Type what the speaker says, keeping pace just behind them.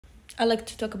I like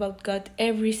to talk about God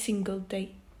every single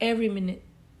day, every minute,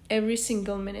 every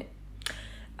single minute.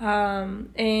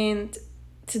 And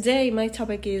today my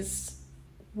topic is,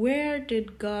 where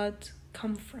did God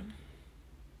come from?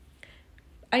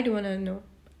 I don't want to know.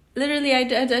 Literally, I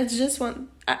just want,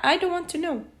 I don't want to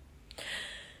know.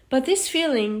 But this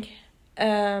feeling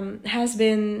has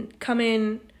been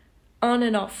coming on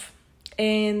and off.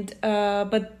 And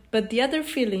but the other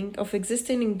feeling of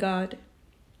existing in God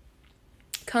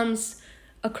comes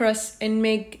across and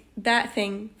make that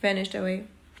thing vanish away.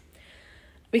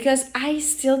 Because I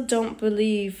still don't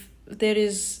believe there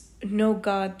is no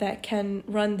God that can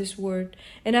run this world.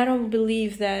 And I don't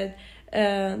believe that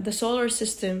the solar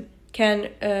system can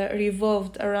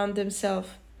revolve around themselves,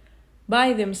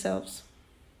 by themselves.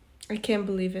 I can't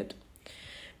believe it.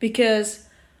 Because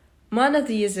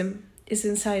monotheism is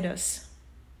inside us.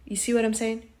 You see what I'm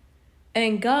saying?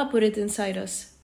 And God put it inside us.